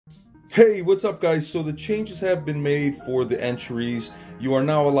Hey, what's up guys? So the changes have been made for the entries. You are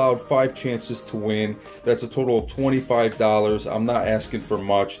now allowed 5 chances to win. That's a total of $25. I'm not asking for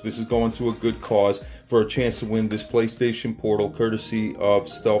much. This is going to a good cause for a chance to win this PlayStation Portal courtesy of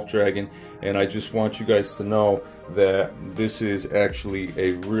Stealth Dragon. And I just want you guys to know that this is actually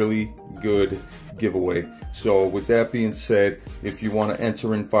a really good giveaway. So with that being said, if you want to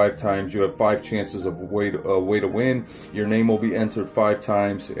enter in 5 times, you have 5 chances of a way to win. Your name will be entered 5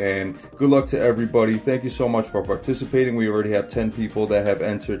 times, and good luck to everybody. Thank you so much for participating. We already have 10 people that have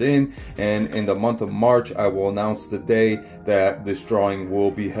entered in, and in the month of March I will announce the day that this drawing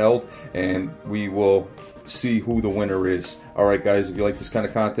will be held, and we will see who the winner is. Alright guys, if you like this kind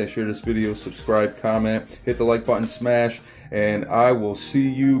of content, share this video, subscribe, comment, hit the like button, smash, and I will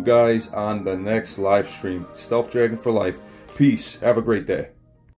see you guys on the next live stream. Stealth Dragon for life. Peace. Have a great day.